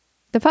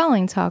The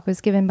following talk was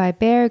given by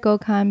Bear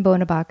Gokan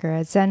Bonebakker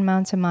at Zen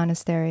Mountain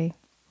Monastery.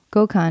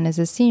 Gokan is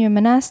a senior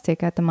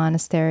monastic at the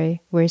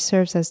monastery, where he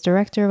serves as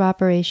director of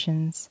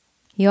operations.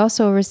 He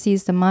also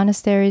oversees the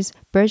monastery's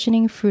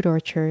burgeoning fruit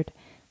orchard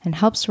and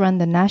helps run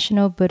the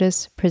National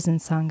Buddhist Prison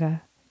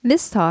Sangha.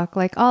 This talk,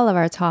 like all of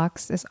our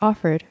talks, is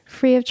offered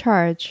free of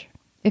charge.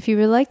 If you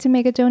would like to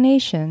make a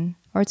donation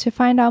or to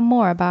find out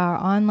more about our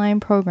online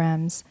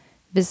programs,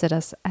 visit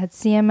us at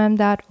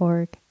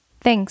cmm.org.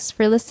 Thanks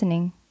for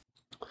listening.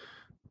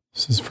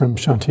 This is from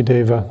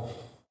Shantideva.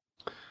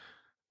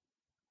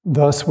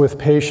 Thus with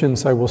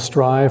patience I will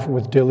strive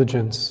with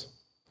diligence,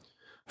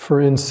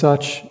 for in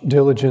such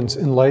diligence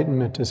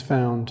enlightenment is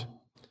found.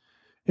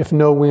 If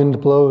no wind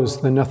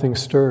blows, then nothing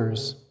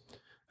stirs,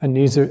 and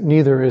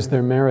neither is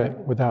there merit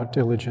without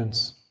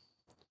diligence.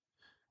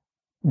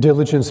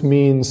 Diligence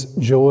means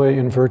joy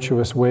in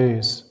virtuous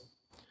ways.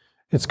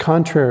 Its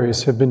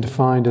contraries have been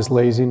defined as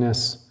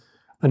laziness,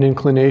 an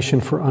inclination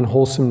for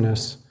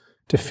unwholesomeness,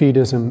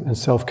 defeatism, and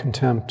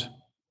self-contempt.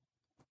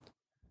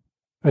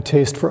 A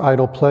taste for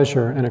idle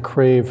pleasure and a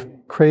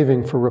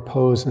craving for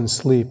repose and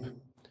sleep.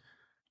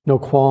 No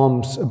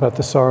qualms about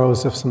the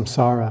sorrows of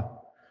samsara.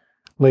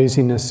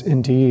 Laziness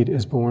indeed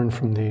is born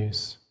from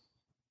these.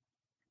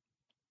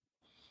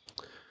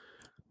 I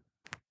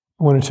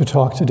wanted to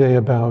talk today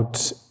about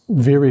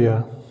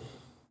virya.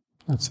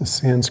 That's a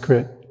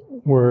Sanskrit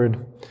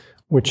word,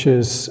 which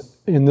is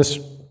in this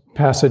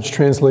passage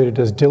translated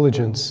as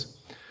diligence,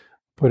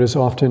 but is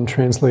often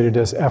translated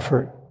as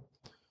effort.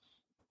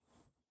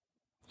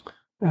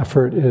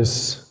 Effort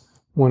is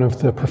one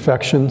of the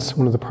perfections,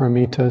 one of the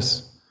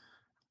paramitas.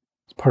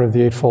 It's part of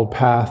the Eightfold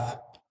Path,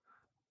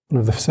 one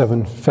of the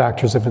 7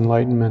 factors of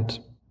enlightenment.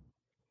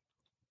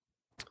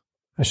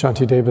 As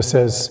Shantideva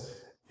says,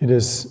 it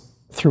is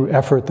through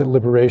effort that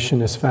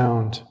liberation is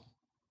found.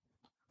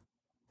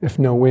 If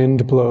no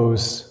wind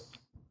blows,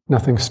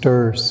 nothing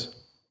stirs,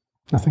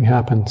 nothing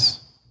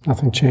happens,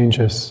 nothing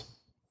changes.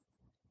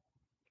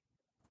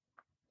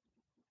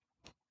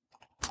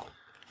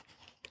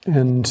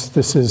 And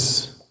this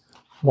is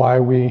why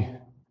we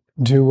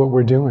do what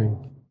we're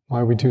doing,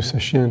 why we do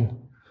sesshin,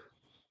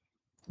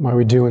 why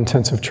we do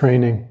intensive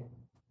training,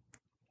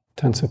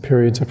 intensive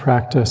periods of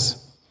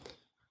practice.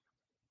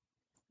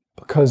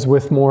 Because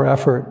with more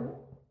effort,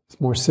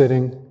 with more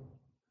sitting,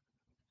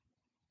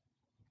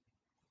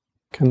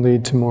 can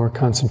lead to more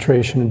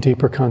concentration and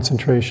deeper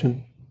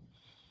concentration,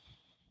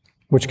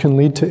 which can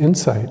lead to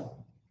insight,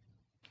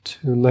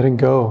 to letting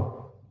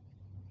go.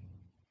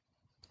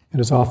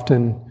 It is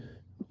often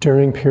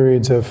during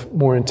periods of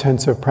more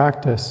intensive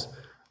practice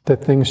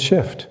that things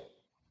shift.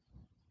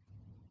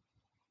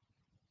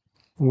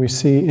 We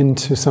see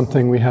into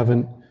something we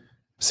haven't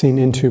seen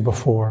into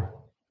before,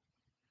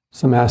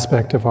 some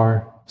aspect of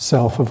our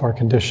self, of our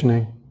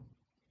conditioning,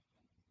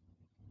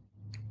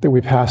 that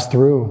we pass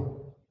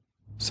through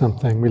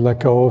something, we let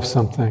go of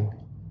something,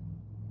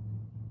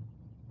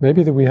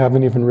 maybe that we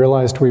haven't even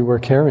realized we were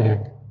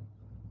carrying,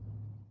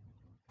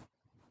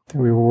 that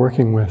we were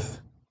working with.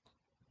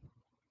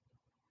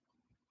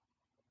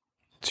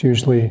 It's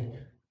usually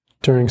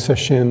during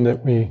sesshin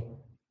that we,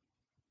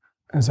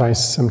 as I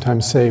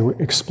sometimes say, we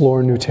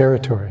explore new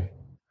territory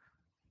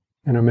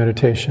in our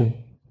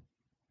meditation,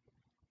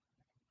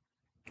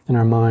 in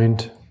our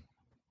mind.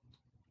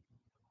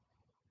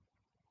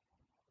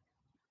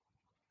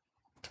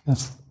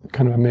 That's the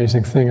kind of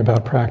amazing thing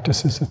about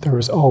practice, is that there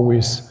is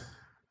always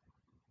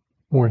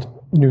more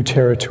new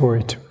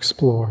territory to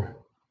explore.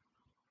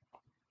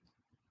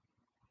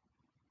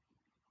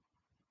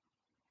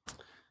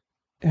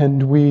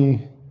 And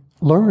we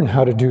learn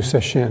how to do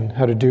sesshin,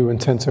 how to do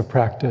intensive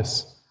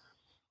practice.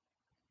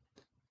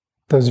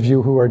 Those of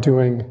you who are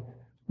doing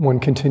one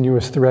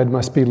continuous thread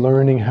must be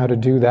learning how to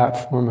do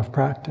that form of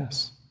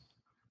practice.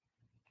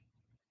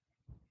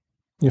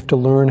 You have to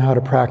learn how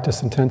to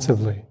practice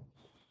intensively.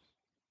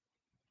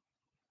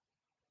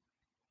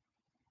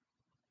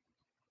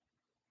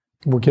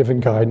 We're given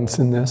guidance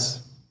in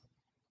this,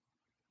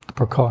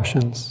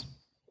 precautions,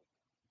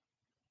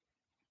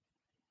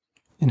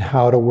 in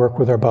how to work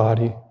with our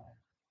body,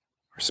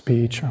 our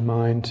speech, our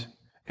mind,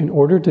 in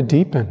order to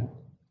deepen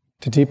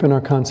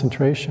our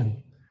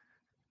concentration,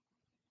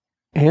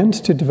 and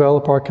to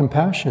develop our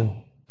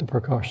compassion, the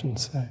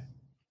precautions say.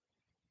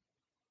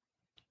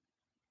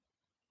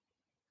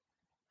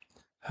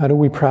 How do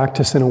we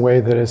practice in a way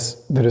that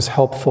is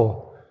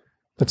helpful,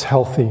 that's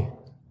healthy,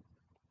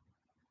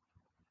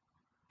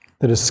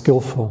 that is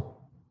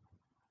skillful?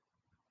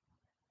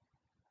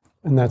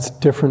 And that's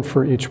different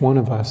for each one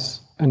of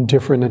us, and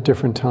different at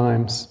different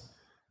times,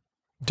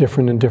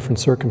 different in different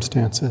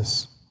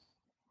circumstances.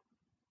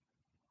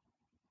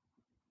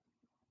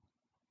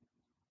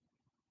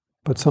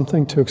 But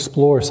something to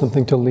explore,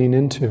 something to lean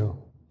into.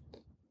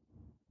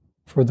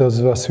 For those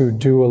of us who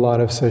do a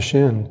lot of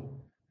sesshin,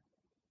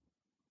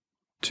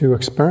 to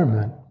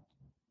experiment.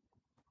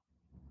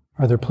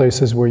 Are there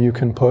places where you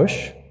can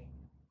push?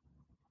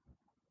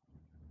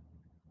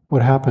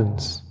 What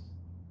happens?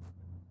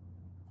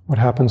 What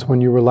happens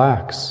when you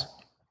relax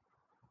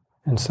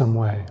in some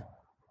way?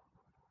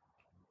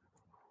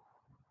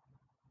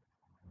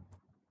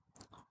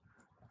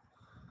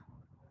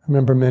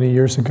 remember many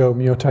years ago,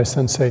 Myotai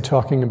Sensei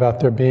talking about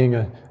there being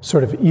a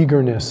sort of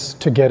eagerness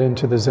to get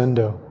into the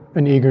Zendo,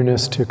 an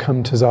eagerness to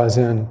come to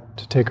Zazen,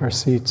 to take our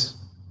seats.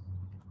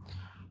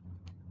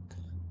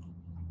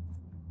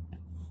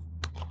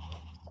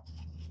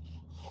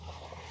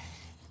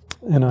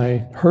 And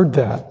I heard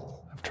that.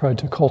 I've tried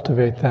to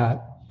cultivate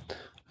that.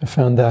 I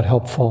found that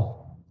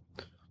helpful.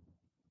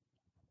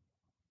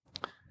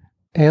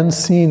 And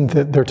seen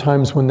that there are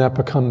times when that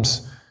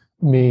becomes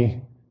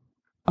me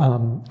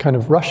kind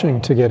of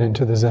rushing to get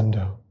into the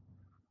Zendo,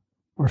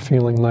 or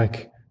feeling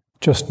like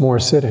just more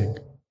sitting.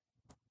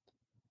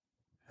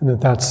 And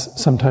that's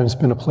sometimes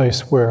been a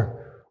place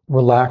where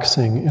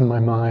relaxing in my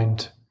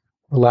mind,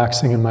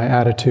 relaxing in my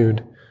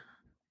attitude,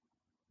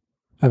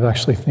 I've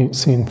actually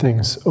seen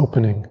things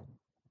opening.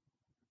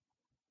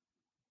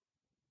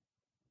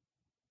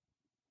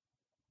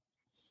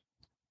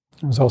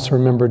 I was also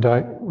remembering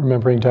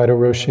Daido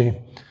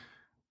Roshi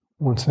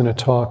once in a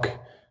talk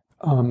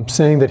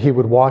saying that he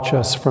would watch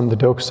us from the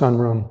Dokusan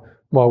room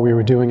while we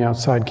were doing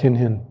outside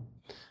Kinhin,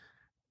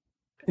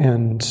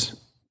 and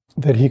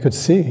that he could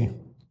see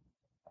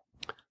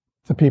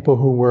the people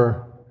who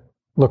were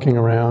looking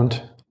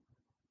around,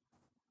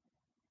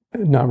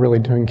 not really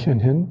doing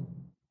Kinhin,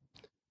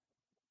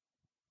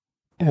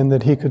 and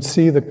that he could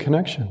see the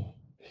connection.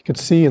 He could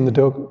see in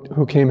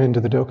who came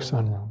into the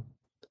Dokusan room.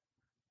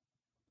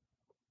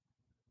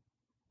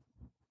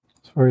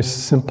 It's very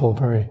simple,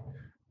 very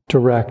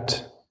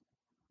direct.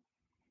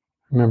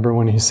 Remember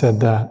when he said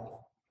that?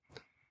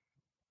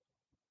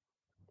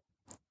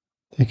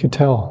 He could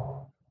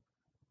tell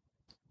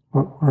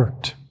what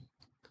worked.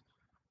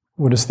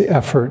 What is the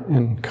effort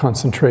and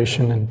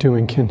concentration in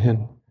doing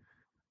Kinhin,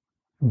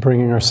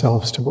 bringing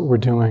ourselves to what we're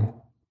doing?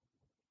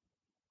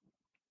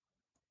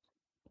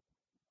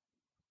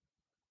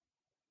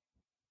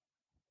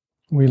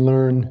 We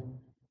learn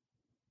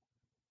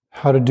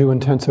how to do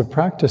intensive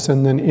practice,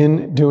 and then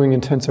in doing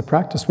intensive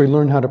practice, we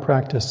learn how to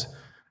practice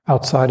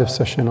outside of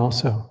session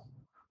also.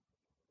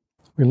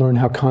 We learn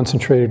how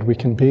concentrated we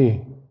can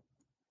be.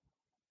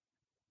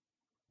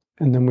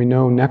 And then we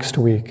know next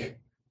week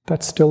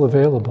that's still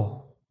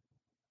available.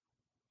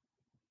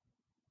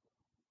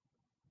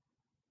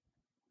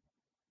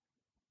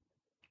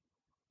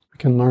 We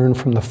can learn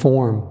from the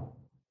form,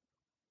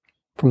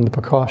 from the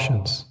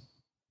precautions.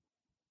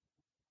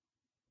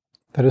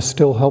 That is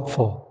still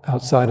helpful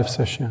outside of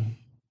session.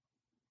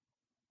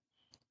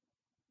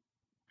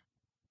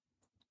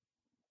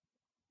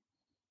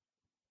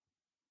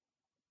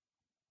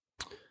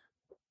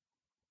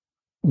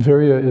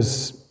 Virya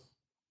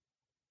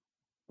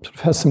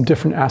has some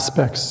different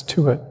aspects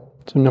to it.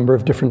 It's a number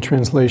of different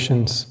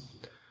translations.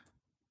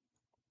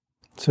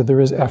 So there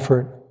is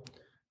effort.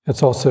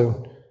 It's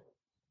also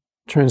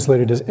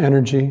translated as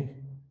energy,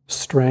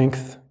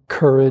 strength,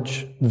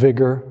 courage,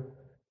 vigor,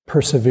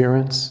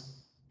 perseverance,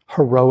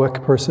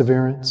 heroic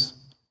perseverance,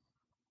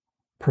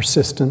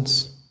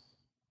 persistence,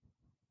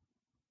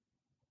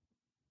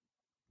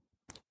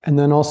 and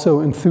then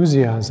also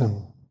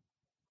enthusiasm.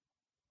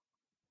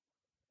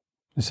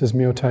 This is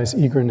Myotai's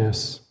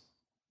eagerness,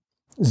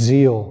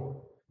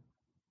 zeal,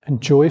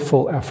 and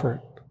joyful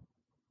effort.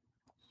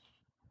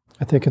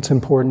 I think it's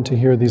important to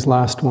hear these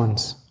last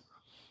ones.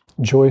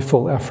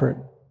 Joyful effort.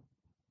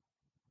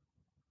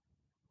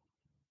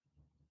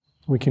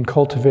 We can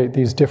cultivate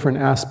these different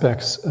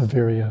aspects of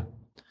virya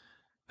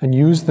and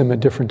use them at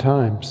different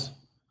times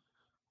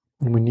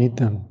when we need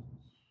them.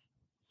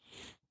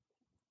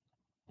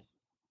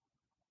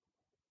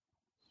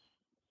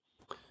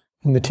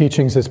 In the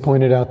teachings, it's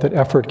pointed out that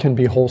effort can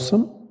be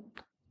wholesome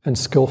and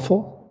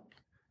skillful,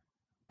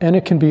 and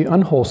it can be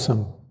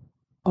unwholesome,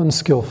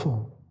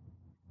 unskillful.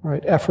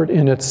 Right? Effort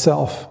in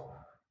itself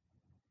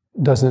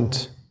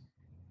doesn't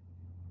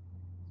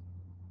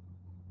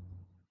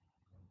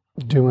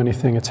do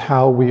anything. It's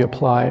how we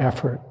apply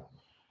effort,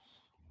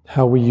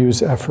 how we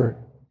use effort.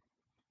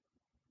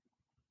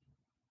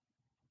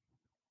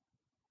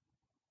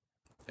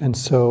 And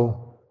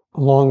so,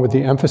 along with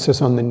the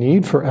emphasis on the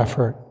need for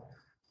effort,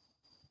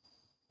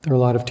 there are a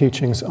lot of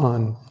teachings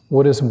on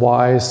what is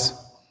wise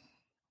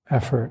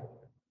effort,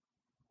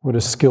 what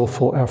is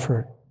skillful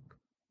effort,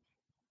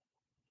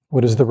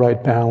 what is the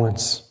right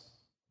balance.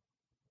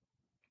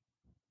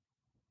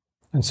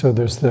 And so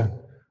there's the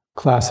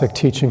classic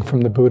teaching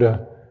from the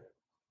Buddha,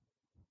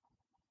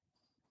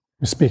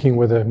 who's speaking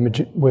with a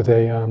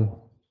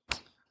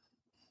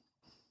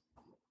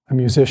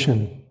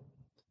musician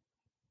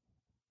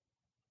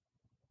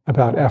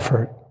about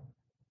effort,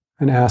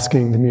 and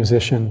asking the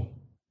musician,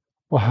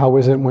 well, how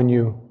is it when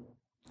you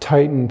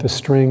tighten the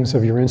strings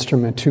of your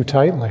instrument too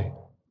tightly?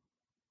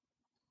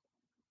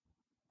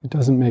 It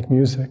doesn't make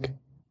music.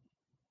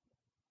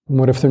 And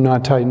what if they're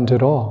not tightened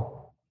at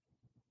all?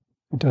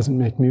 It doesn't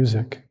make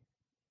music.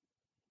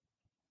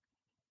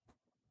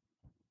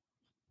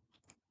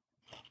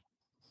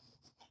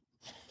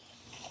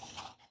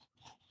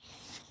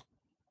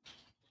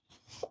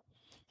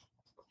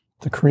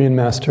 The Korean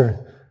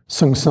master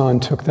Sung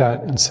San took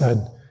that and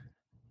said,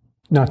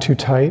 not too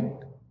tight,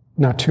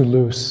 not too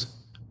loose,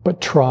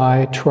 but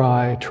try,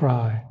 try,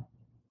 try.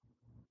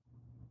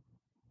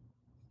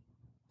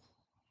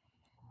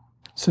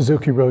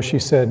 Suzuki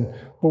Roshi said,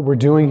 what we're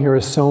doing here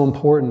is so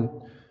important,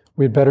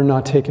 we'd better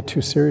not take it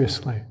too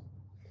seriously.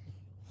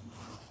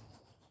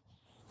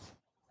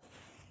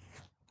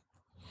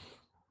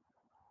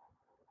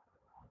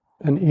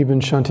 And even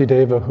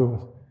Shantideva,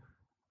 who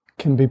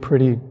can be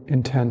pretty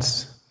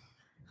intense,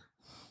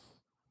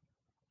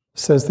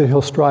 says that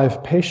he'll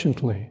strive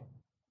patiently.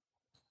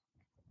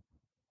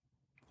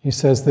 He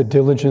says that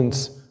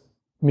diligence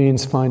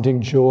means finding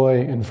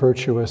joy in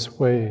virtuous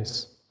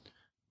ways,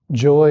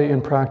 joy in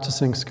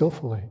practicing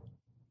skillfully,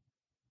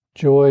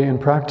 joy in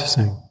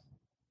practicing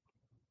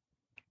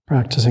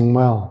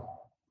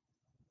well.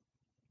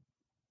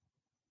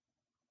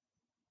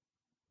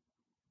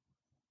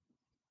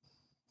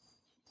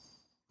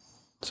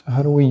 So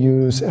how do we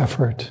use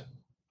effort?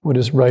 What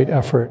is right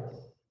effort?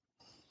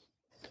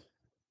 I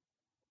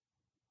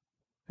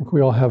think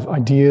we all have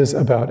ideas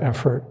about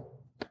effort,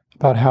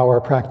 about how our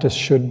practice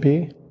should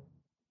be.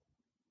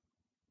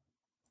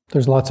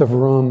 There's lots of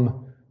room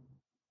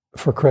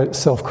for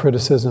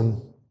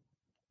self-criticism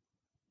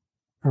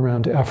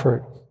around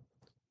effort,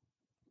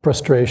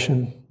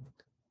 frustration,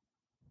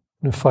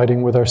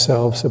 fighting with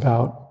ourselves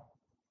about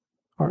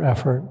our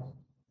effort.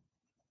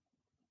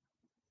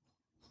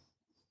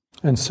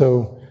 And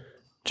so,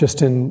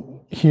 just in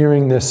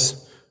hearing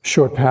this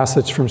short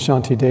passage from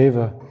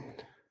Shantideva,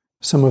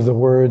 some of the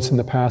words in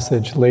the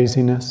passage: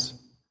 laziness,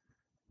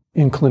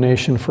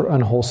 inclination for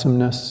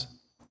unwholesomeness,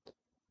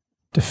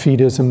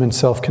 defeatism and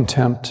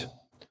self-contempt,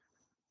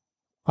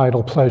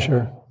 idle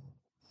pleasure.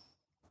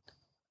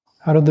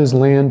 How do those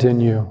land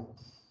in you?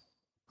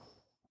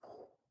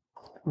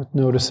 Worth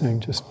noticing,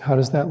 just how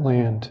does that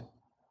land?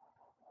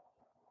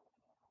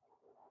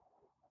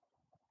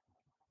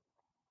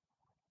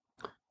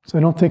 So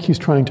I don't think he's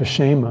trying to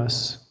shame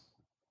us.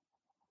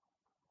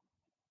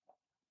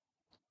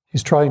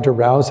 He's trying to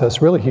rouse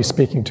us. Really, he's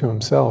speaking to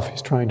himself.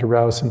 He's trying to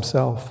rouse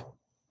himself.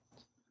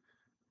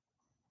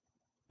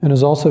 And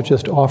is also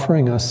just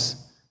offering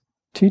us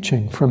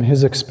teaching from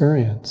his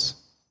experience.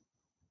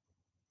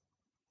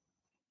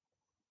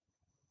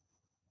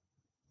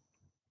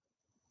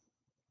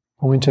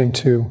 Pointing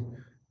to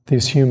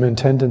these human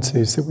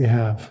tendencies that we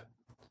have.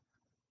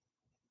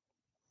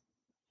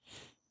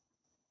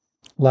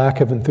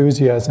 Lack of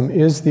enthusiasm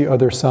is the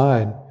other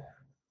side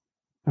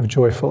of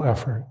joyful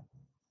effort.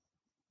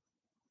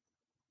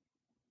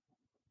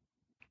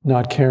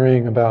 Not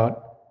caring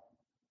about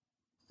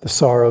the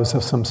sorrows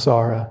of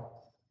samsara.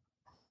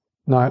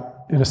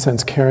 Not, in a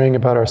sense, caring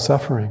about our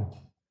suffering.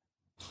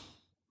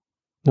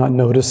 Not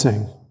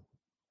noticing.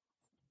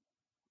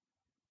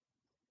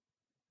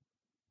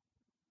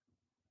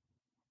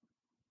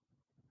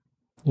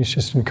 He's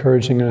just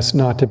encouraging us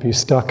not to be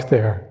stuck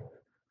there.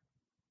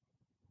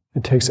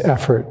 It takes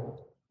effort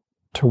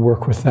to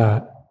work with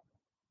that.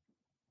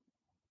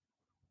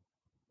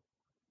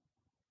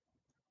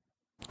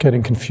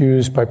 Getting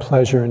confused by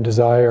pleasure and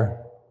desire.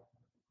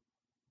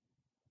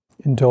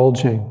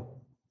 Indulging,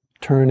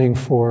 turning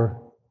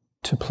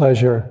to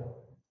pleasure,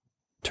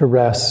 to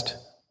rest,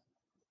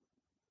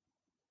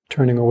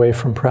 turning away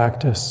from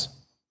practice.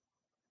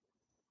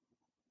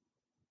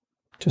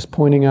 Just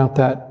pointing out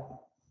that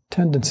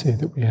tendency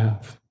that we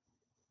have.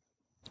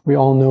 We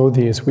all know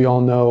these. We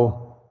all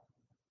know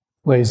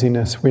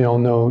laziness. We all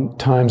know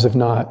times of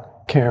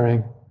not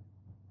caring.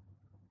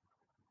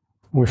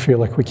 We feel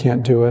like we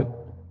can't do it,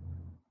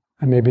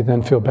 and maybe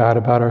then feel bad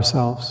about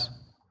ourselves.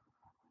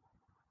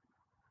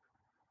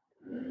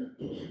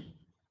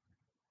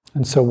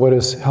 And so what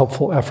is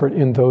helpful effort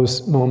in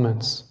those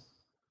moments?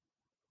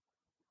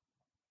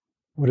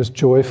 What is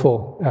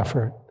joyful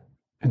effort,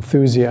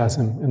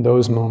 enthusiasm in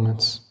those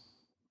moments?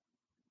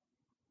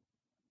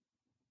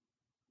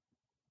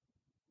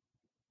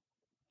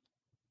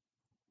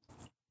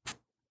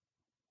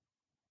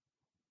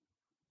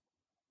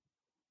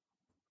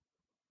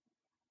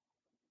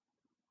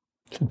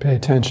 Should pay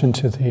attention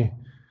to the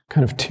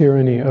kind of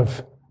tyranny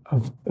of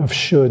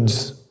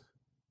shoulds.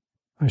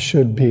 I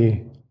should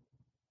be.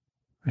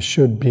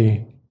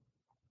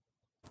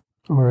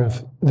 Or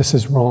if this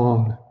is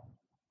wrong,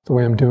 the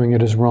way I'm doing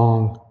it is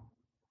wrong.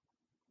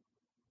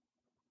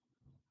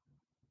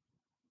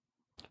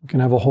 We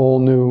can have a whole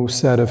new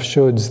set of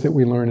shoulds that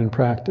we learn in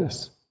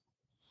practice.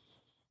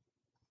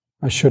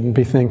 I shouldn't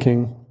be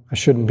thinking. I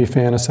shouldn't be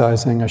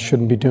fantasizing. I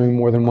shouldn't be doing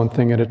more than one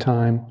thing at a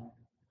time.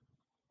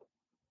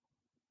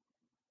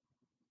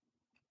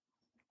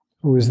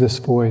 Who is this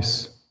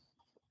voice?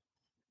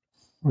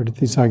 Where did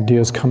these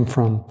ideas come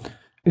from?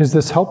 Is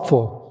this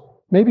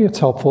helpful? Maybe it's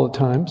helpful at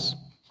times.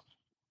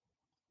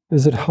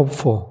 Is it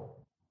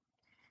helpful?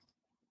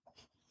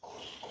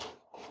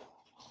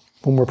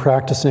 When we're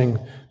practicing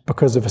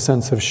because of a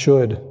sense of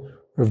should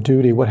or of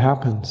duty, what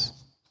happens?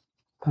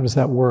 How does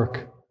that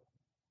work?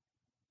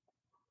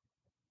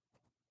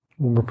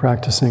 When we're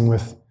practicing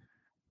with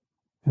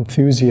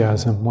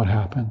enthusiasm, what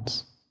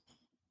happens?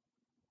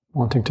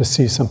 Wanting to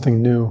see something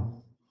new.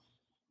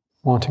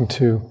 Wanting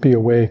to be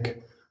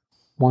awake,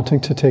 wanting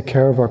to take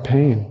care of our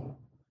pain.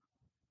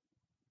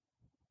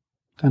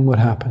 Then what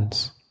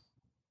happens?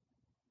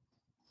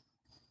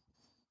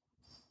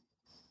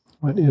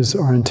 What is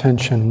our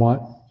intention?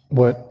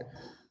 What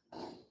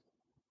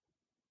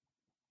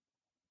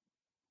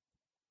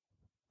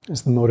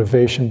is the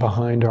motivation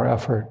behind our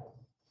effort?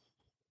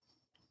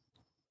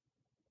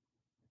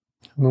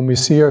 When we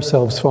see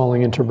ourselves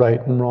falling into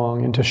right and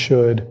wrong, into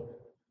should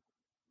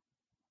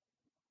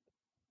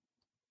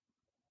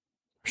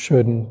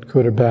and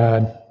good or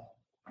bad,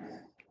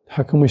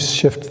 how can we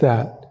shift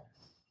that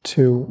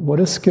to what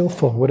is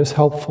skillful, what is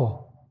helpful?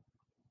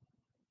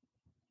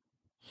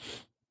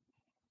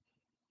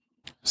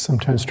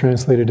 Sometimes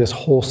translated as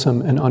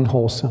wholesome and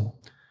unwholesome.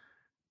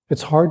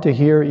 It's hard to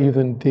hear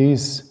even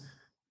these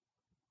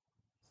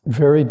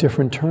very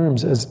different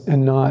terms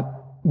and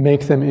not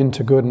make them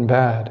into good and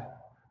bad.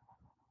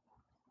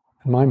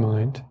 In my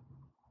mind,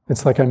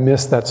 it's like I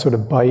miss that sort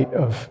of bite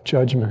of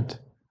judgment.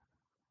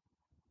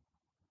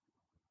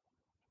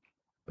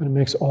 But it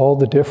makes all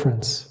the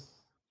difference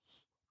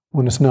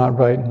when it's not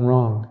right and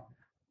wrong.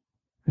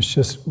 It's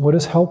just what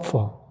is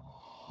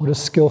helpful, what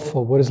is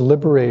skillful, what is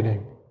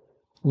liberating,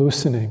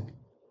 loosening.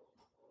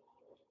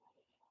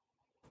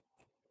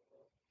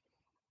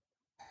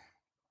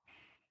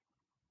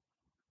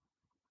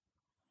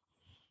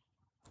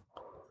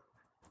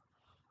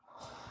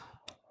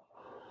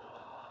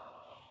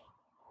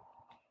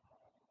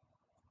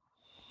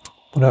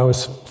 When I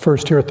was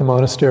first here at the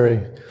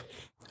monastery,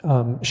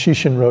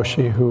 Shishin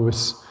Roshi, who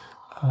was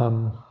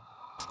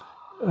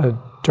a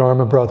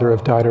Dharma brother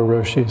of Daido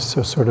Roshi's,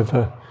 so sort of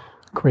a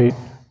great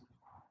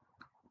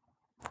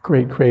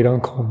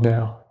uncle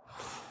now.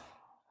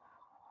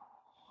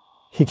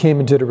 He came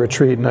and did a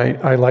retreat, and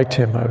I liked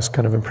him. I was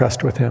kind of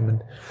impressed with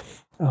him.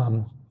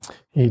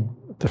 And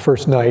the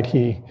first night,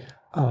 he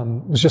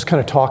was just kind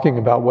of talking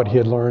about what he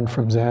had learned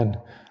from Zen,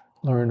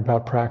 learned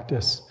about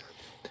practice.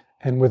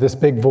 And with this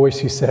big voice,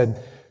 he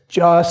said,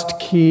 "Just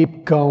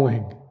keep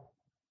going.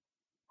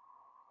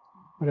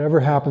 Whatever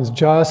happens,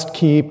 just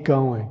keep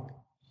going."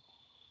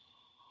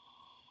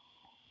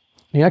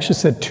 And he actually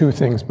said two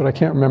things, but I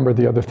can't remember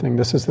the other thing.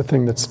 This is the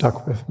thing that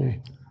stuck with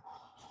me.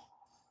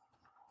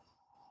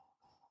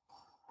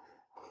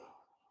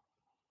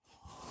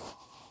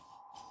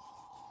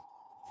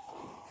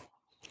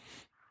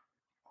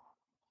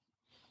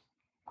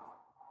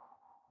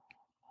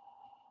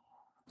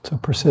 So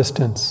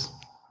persistence,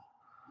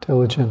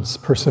 diligence,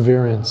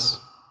 perseverance,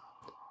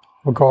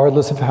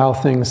 regardless of how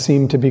things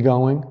seem to be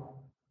going,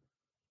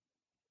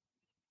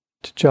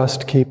 to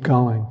just keep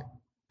going,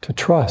 to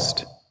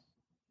trust.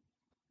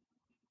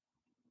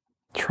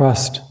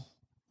 Trust.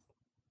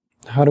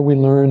 How do we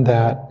learn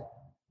that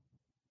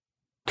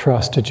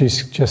trust to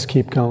just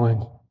keep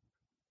going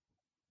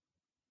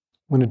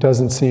when it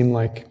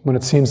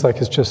seems like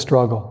it's just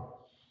struggle?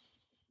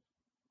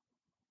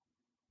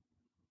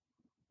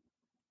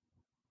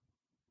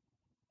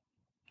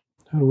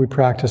 How do we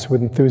practice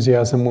with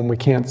enthusiasm when we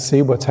can't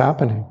see what's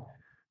happening?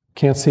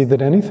 Can't see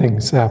that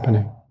anything's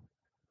happening?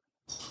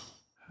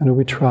 How do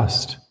we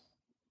trust?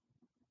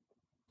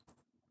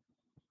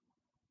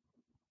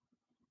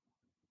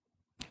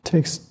 It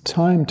takes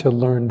time to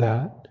learn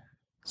that.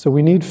 So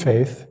we need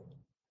faith.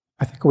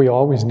 I think we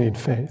always need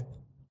faith.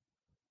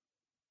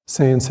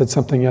 Sayan said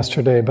something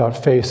yesterday about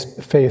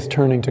faith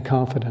turning to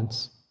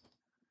confidence.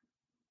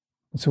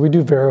 And so we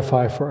do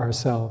verify for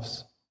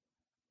ourselves.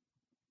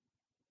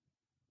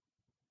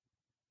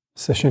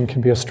 Session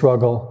can be a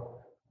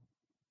struggle.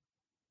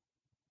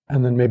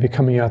 And then maybe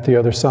coming out the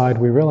other side,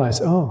 we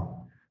realize,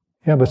 oh,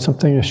 yeah, but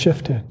something has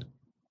shifted.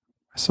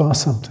 I saw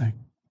something.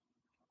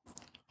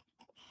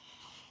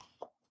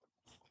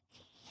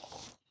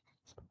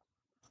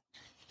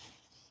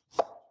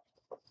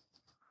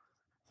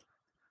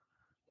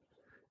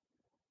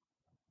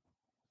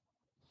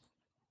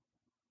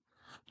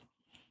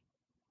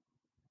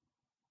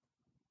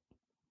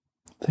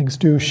 Things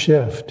do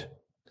shift.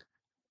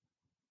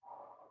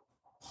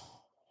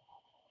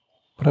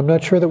 But I'm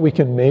not sure that we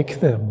can make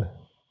them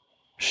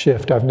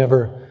shift. I've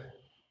never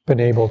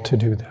been able to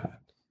do that.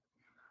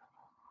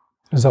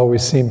 It has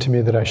always seemed to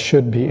me that I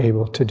should be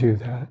able to do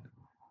that,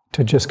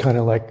 to just kind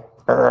of like,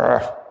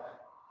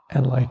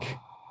 and like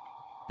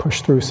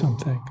push through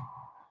something.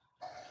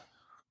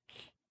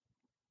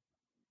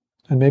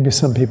 And maybe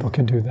some people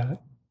can do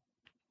that.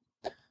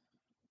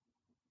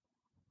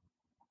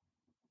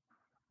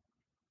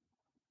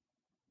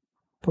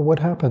 But what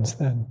happens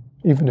then,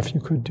 even if you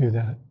could do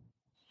that?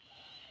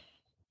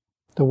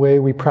 The way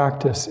we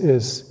practice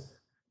is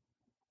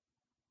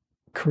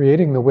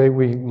creating the way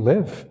we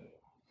live.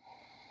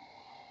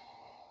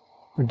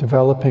 We're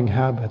developing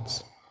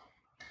habits.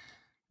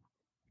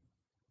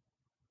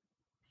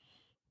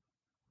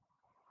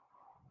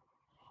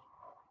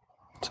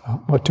 So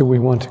what do we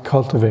want to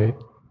cultivate?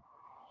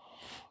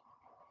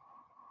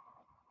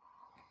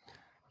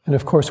 And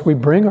of course, we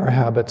bring our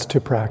habits to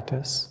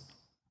practice.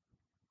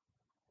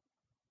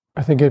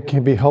 I think it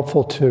can be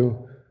helpful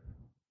to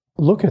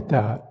look at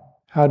that.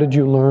 How did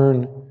you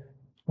learn?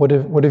 What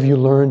have you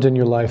learned in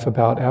your life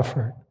about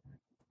effort?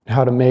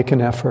 How to make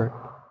an effort?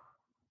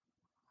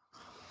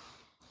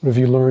 What have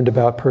you learned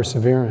about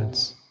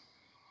perseverance?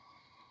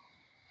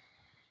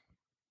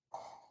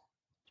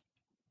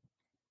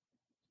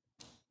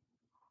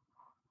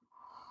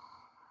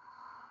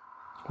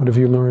 What have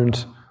you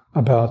learned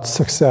about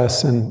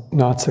success and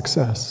not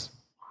success?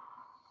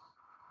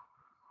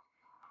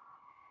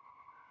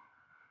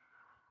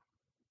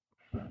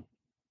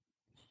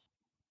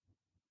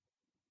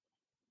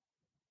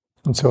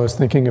 And so I was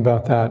thinking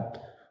about that,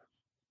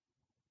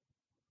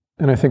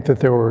 and I think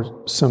that there were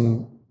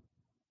some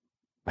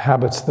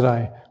habits that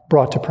I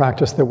brought to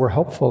practice that were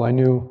helpful. I had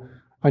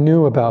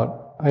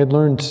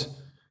learned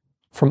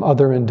from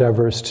other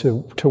endeavors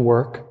to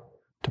work,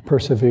 to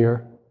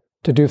persevere,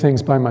 to do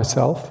things by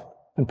myself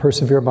and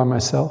persevere by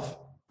myself.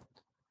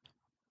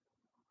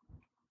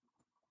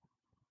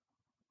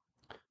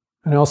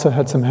 And I also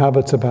had some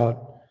habits of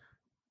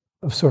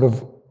sort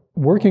of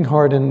working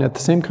hard and at the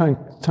same time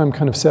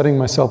kind of setting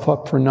myself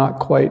up for not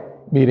quite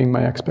meeting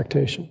my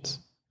expectations.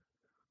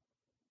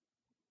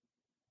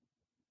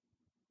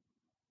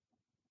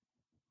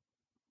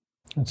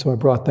 And so I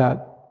brought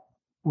that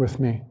with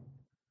me.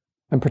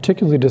 And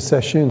particularly to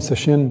Sesshin.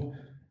 Sesshin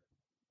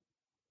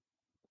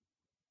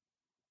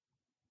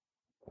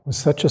was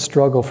such a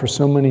struggle for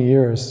so many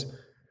years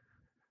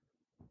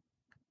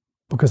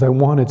because I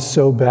wanted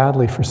so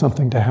badly for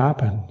something to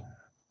happen,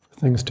 for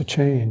things to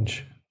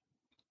change.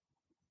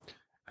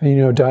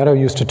 And Daido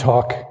used to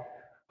talk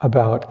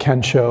about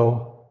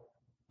Kensho,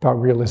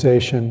 about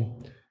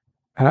realization,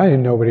 and I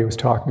didn't know what he was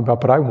talking about,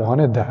 but I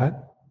wanted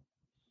that.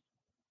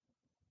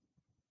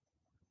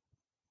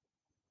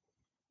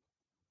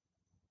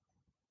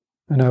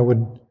 And I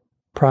would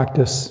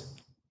practice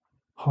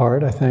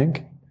hard, I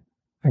think,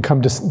 and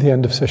come to the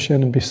end of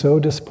Sesshin and be so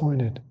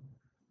disappointed,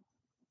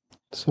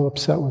 so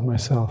upset with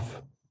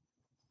myself.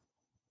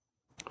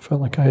 I felt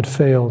like I had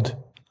failed.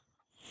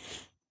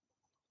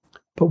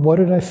 But what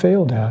had I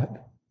failed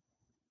at?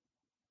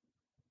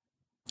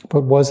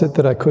 What was it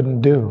that I couldn't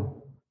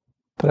do,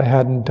 that I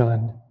hadn't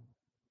done?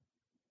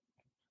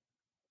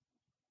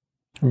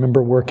 I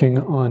remember working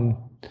on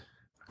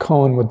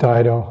koan with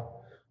Daido,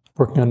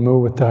 working on Mu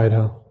with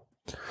Daido.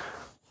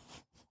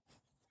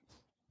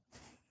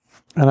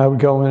 And I would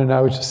go in and I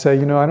would just say,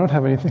 I don't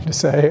have anything to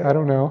say, I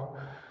don't know.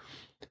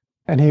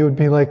 And he would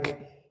be like,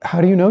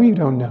 how do you know you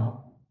don't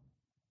know?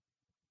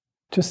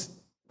 Just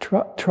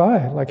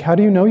try. Like, how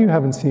do you know you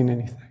haven't seen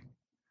anything?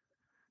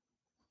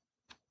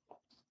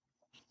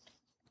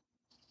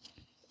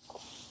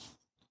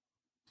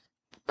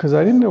 Because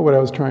I didn't know what I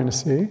was trying to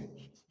see.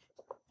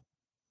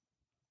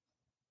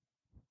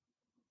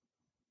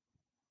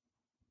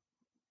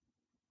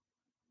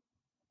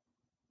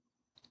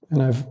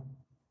 And I've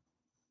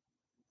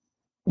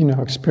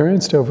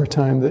experienced over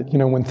time that,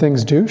 when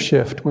things do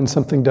shift, when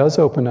something does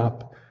open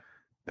up,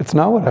 it's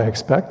not what I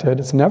expected.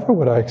 It's never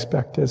what I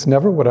expected. It's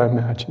never what I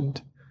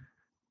imagined.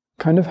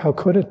 Kind of, how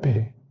could it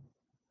be?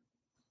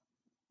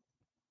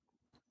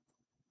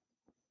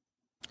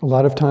 A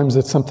lot of times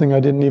it's something I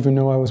didn't even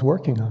know I was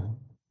working on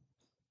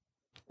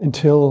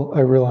until I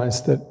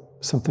realized that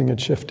something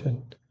had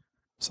shifted,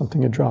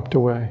 something had dropped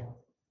away.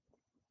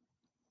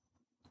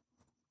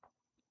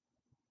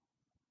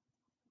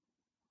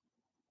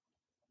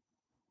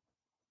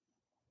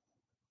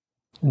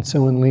 And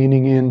so in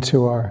leaning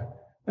into our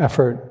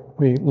effort,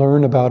 we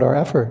learn about our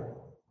effort,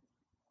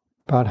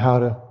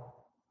 about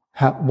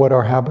what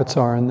our habits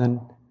are, and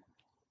then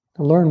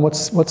learn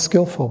what's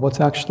skillful, what's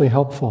actually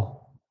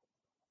helpful.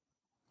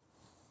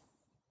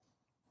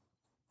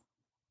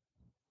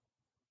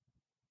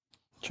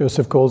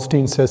 Joseph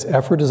Goldstein says,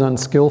 effort is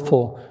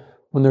unskillful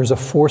when there's a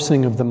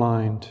forcing of the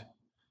mind,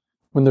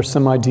 when there's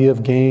some idea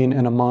of gain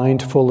and a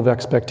mind full of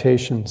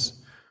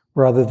expectations,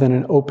 rather than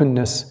an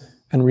openness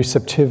and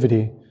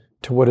receptivity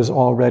to what is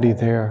already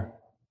there.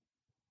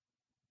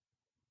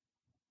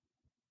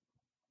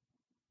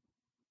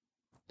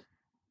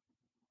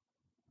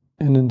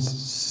 And in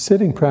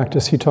sitting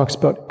practice, he talks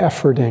about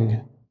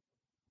efforting.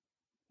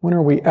 When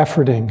are we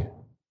efforting?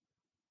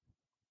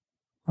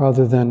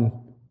 Rather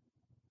than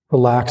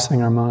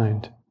relaxing our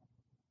mind,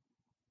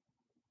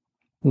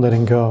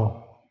 letting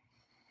go.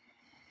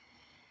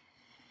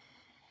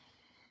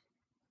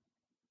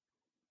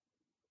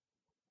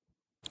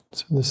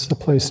 So this is a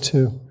place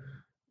to,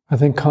 I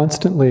think,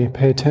 constantly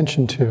pay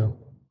attention to.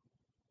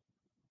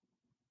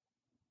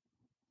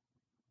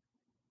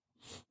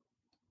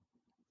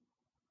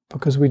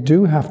 Because we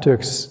do have to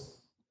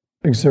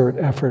exert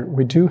effort.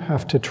 We do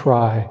have to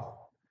try.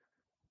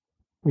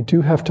 We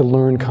do have to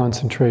learn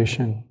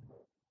concentration.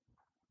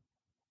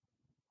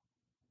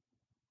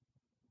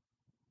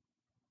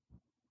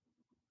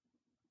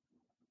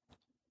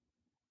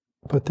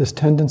 But this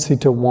tendency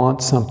to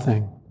want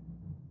something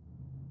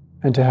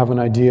and to have an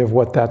idea of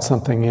what that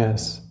something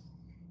is,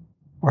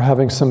 or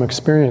having some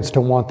experience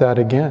to want that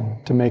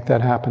again, to make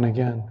that happen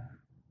again.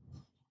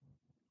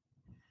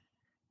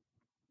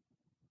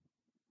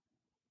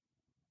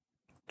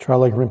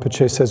 Tralek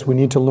Rinpoche says we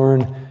need to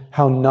learn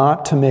how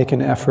not to make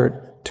an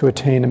effort to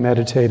attain a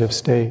meditative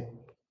state.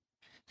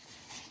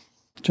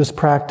 Just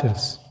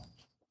practice.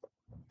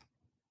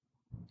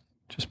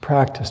 Just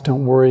practice.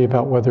 Don't worry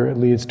about whether it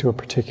leads to a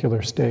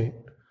particular state.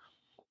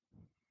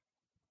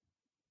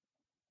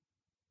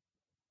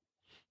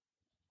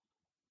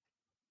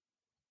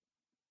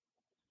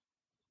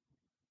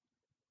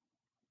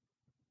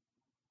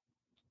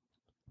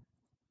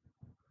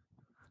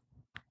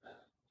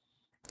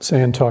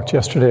 Sayan talked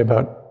yesterday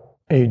about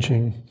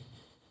aging.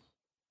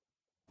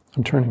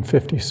 I'm turning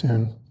 50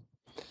 soon.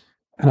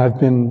 And I've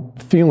been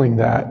feeling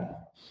that.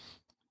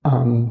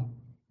 I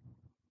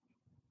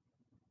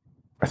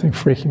think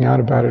freaking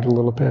out about it a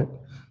little bit.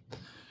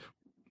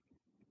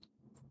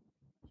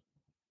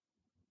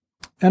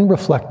 And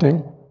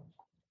reflecting.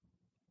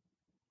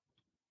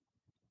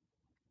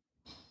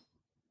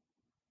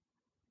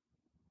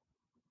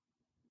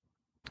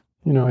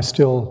 You know,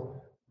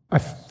 I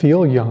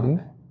feel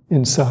young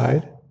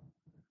inside,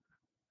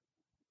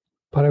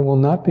 but I will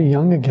not be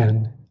young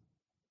again.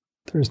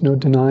 There's no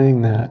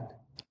denying that.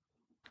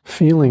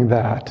 Feeling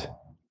that.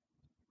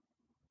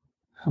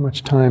 How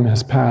much time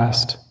has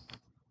passed.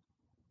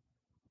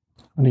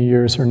 How many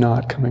years are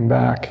not coming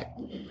back.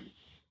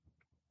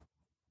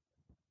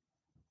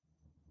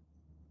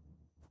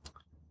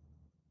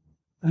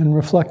 And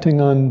reflecting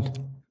on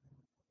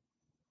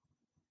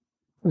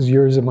those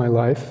years of my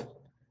life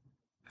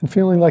and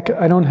feeling like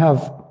I don't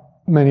have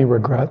many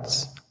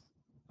regrets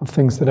of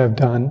things that I've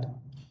done.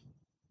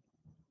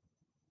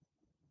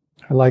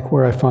 I like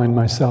where I find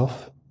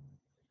myself.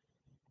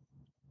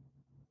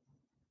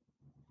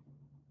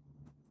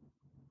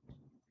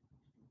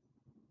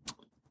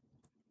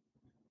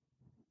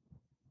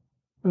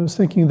 I was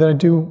thinking that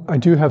I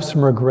do have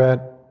some regret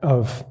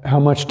of how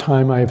much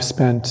time I have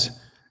spent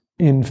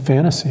in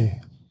fantasy,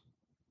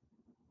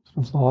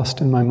 sort of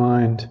lost in my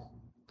mind.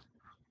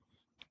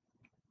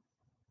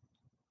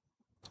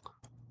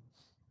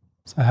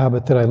 It's a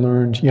habit that I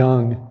learned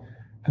young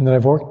and that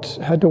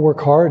I've had to work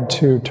hard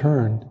to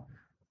turn,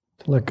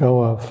 to let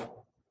go of.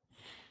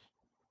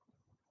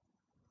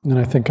 And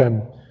I think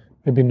I'm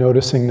maybe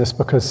noticing this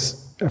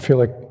because I feel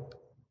like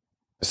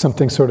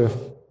something sort of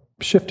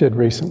shifted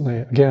recently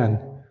again.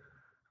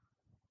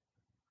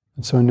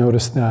 And so I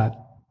noticed that.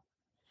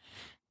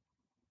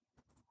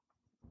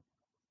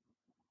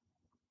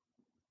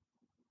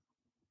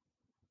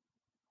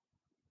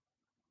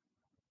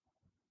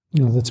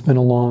 You know, that's been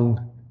a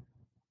long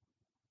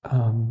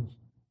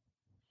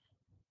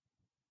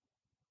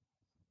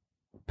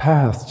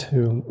path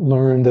to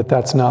learn that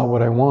that's not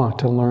what I want,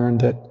 to learn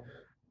that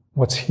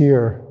what's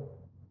here,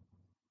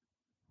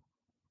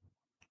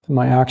 that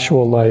my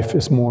actual life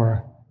is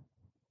more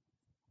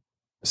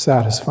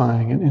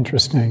satisfying and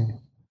interesting.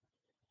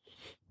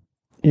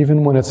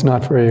 Even when it's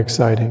not very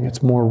exciting,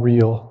 it's more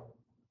real.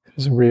 It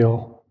is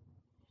real.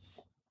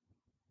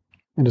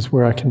 It is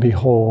where I can be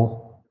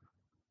whole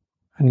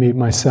and meet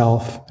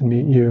myself and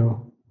meet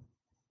you.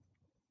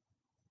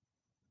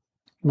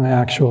 My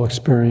actual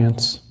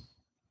experience.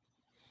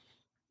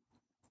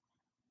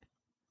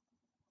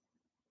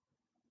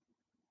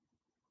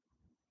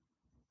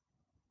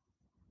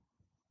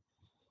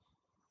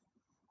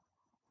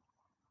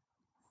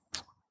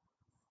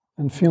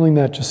 And feeling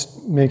that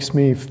just makes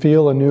me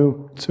feel a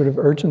new sort of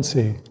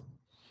urgency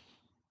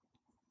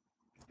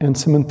and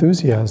some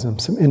enthusiasm,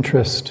 some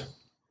interest.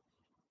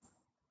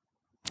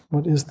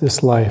 What is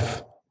this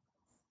life?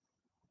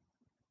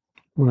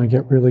 When I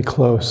get really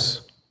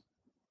close,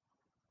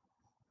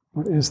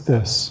 what is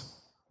this?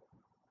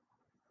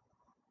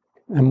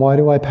 And why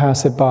do I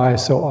pass it by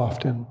so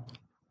often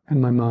in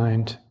my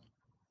mind?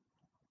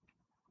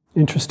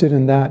 Interested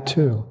in that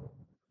too.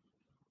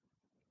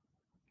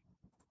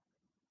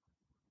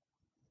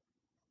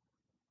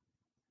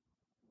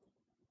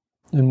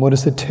 And what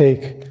does it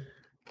take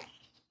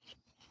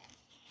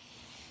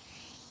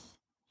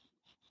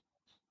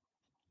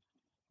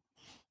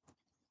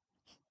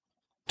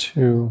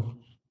to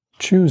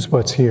choose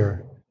what's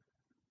here,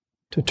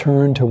 to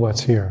turn to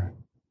what's here?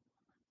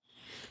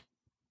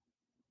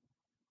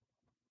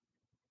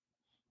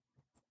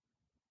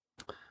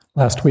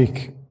 Last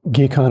week,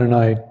 Gokan and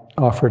I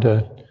offered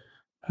a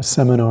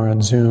seminar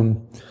on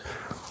Zoom.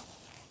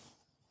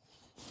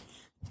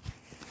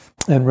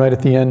 And right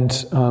at the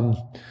end,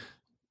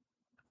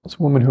 there's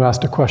a woman who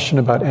asked a question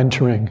about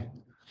entering.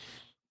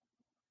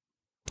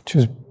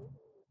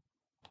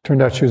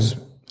 Turned out she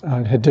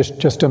had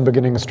just done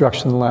beginning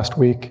instruction the last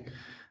week.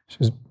 She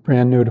was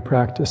brand new to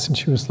practice, and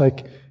she was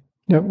like,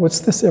 you know,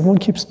 what's this? Everyone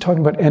keeps talking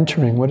about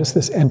entering. What is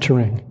this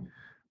entering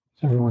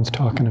everyone's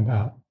talking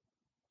about?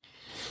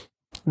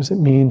 What does it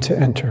mean to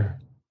enter?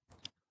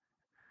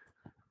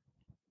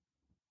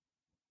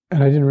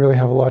 And I didn't really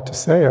have a lot to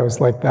say. I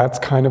was like, that's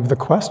kind of the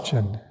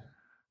question.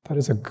 That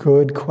is a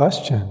good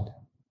question.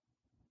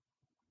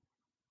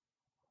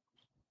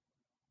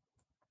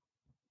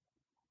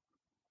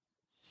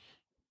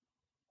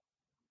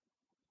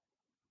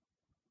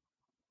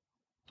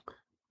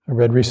 I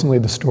read recently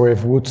the story of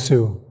Wutsu,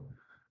 who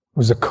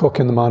was a cook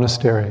in the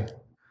monastery.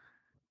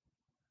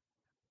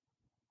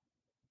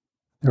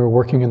 They were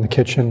working in the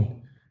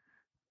kitchen,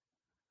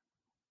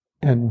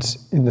 and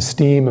in the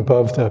steam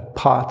above the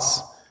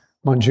pots,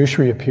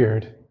 Manjushri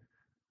appeared.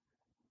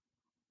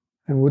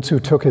 And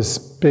Wutsu took his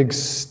big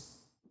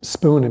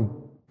spoon and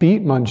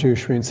beat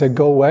Manjushri and said,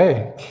 "Go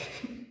away.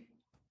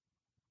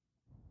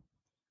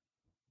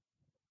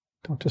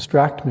 Don't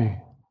distract me."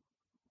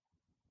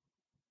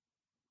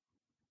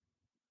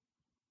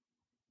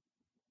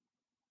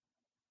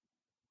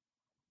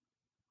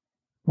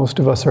 Most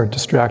of us are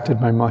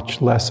distracted by much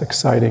less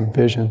exciting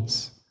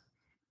visions.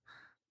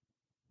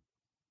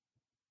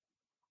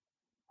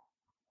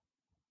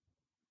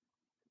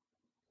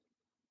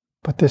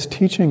 But this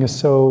teaching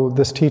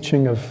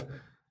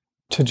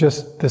to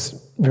just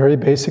this very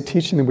basic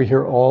teaching that we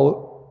hear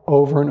all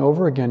over and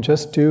over again,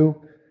 just do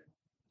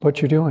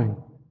what you're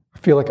doing. I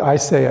feel like I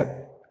say it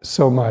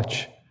so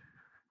much.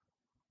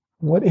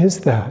 What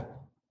is that?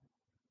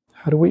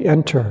 How do we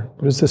enter?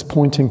 What is this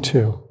pointing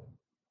to?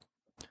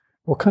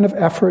 What kind of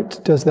effort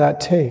does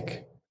that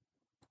take?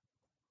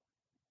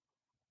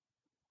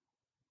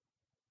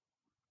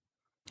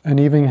 And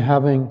even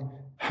having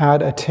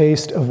had a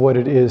taste of what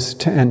it is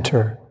to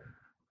enter,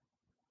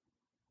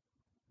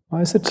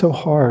 why is it so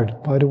hard?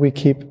 Why do we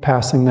keep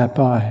passing that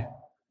by?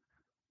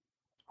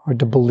 Or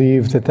to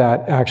believe that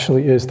that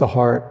actually is the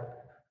heart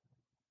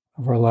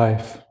of our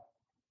life?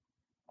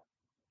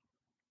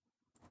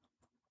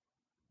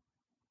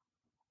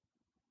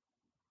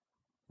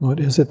 What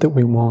is it that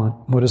we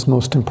want? What is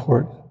most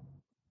important?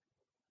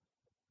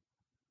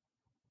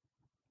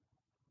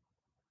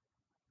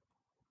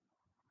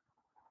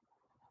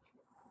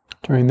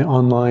 During the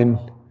online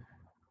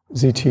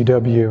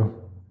ZTW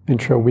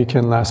intro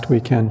weekend last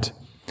weekend,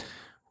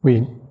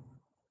 the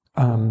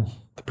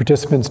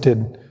participants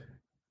did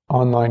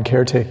online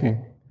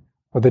caretaking,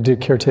 or they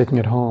did caretaking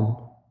at home.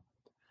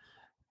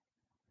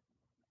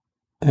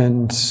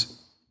 And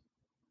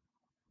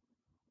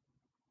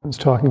I was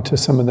talking to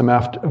some of them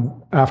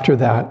after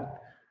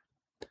that,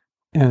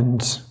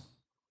 and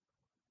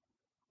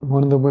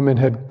one of the women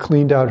had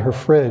cleaned out her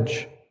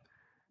fridge,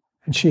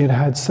 and she had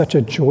had such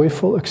a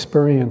joyful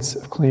experience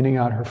of cleaning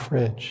out her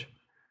fridge.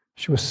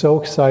 She was so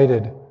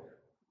excited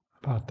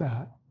about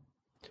that.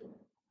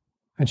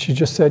 And she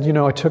just said,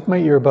 I took my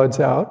earbuds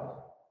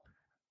out,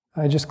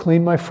 I just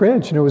cleaned my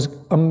fridge, and it was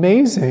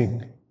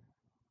amazing.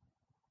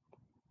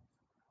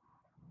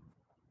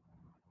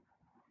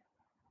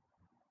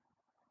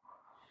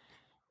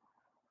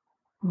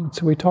 And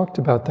so we talked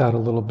about that a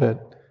little bit.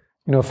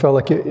 It felt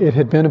like it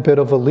had been a bit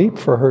of a leap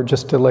for her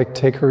just to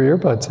take her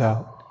earbuds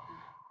out,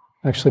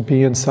 actually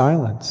be in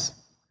silence,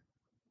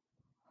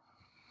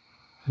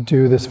 and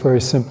do this very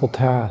simple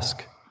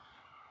task.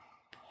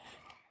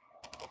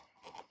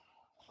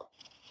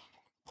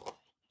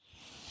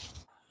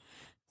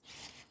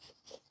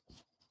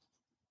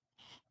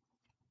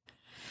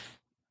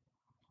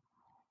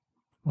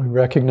 We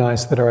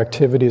recognize that our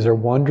activities are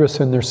wondrous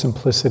in their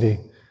simplicity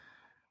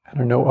and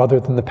are no other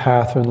than the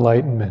path of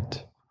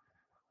enlightenment.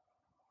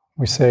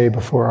 We say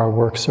before our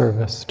work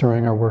service,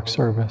 during our work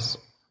service,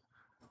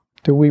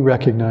 do we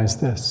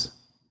recognize this?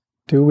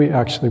 Do we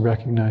actually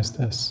recognize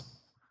this?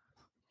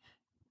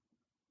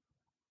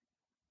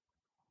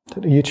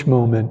 That each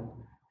moment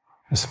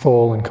is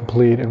full and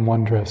complete and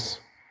wondrous.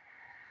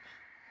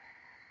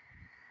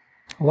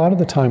 A lot of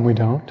the time we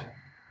don't.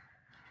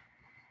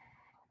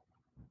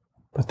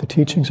 But the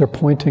teachings are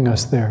pointing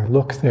us there.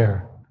 Look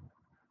there.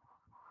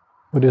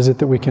 What is it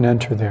that we can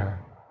enter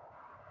there?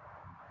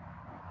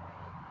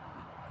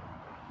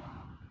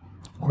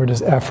 Where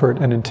does effort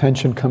and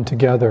intention come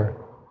together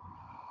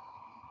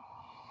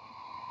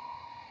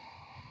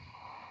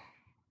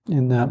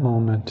in that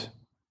moment?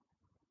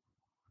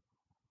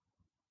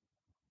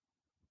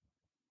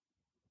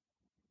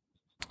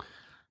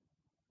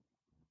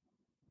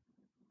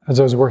 As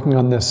I was working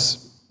on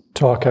this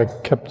talk, I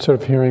kept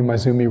sort of hearing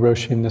Maizumi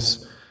Roshi in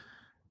this.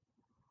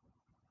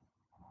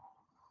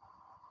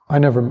 I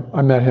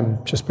met him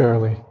just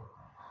barely,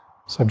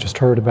 so I've just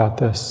heard about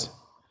this.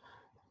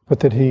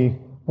 But that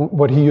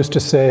what he used to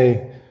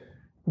say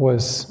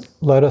was,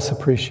 let us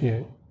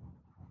appreciate.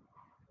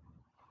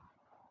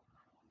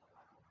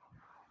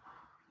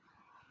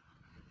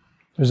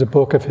 There's a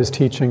book of his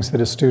teachings that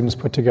his students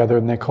put together,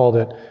 and they called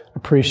it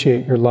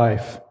Appreciate Your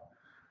Life.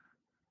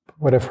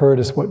 What I've heard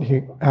is what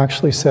he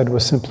actually said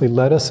was simply,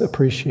 let us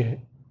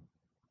appreciate.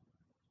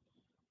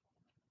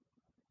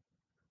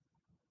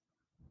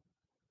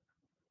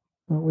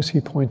 What was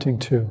he pointing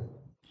to?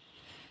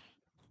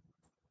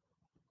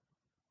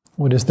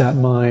 What is that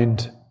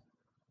mind?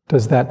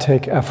 Does that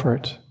take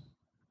effort?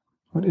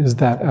 What is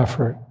that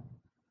effort?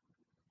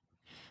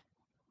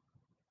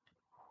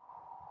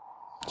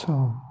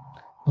 So,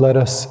 let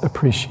us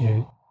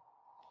appreciate.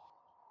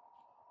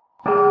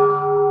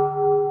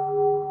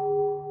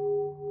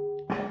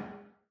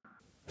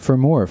 For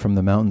more from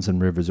the Mountains and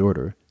Rivers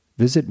Order,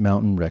 visit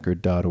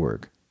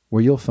mountainrecord.org,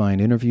 where you'll find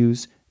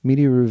interviews,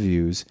 media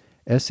reviews,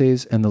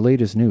 essays, and the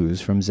latest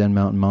news from Zen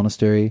Mountain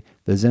Monastery,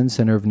 the Zen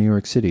Center of New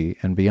York City,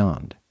 and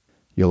beyond.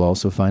 You'll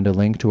also find a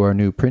link to our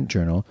new print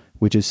journal,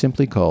 which is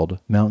simply called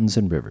Mountains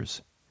and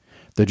Rivers.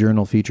 The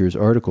journal features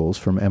articles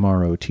from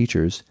MRO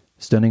teachers,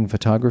 stunning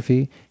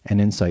photography, and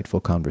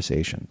insightful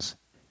conversations.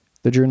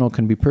 The journal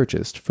can be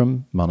purchased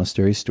from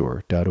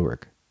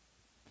monasterystore.org.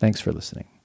 Thanks for listening.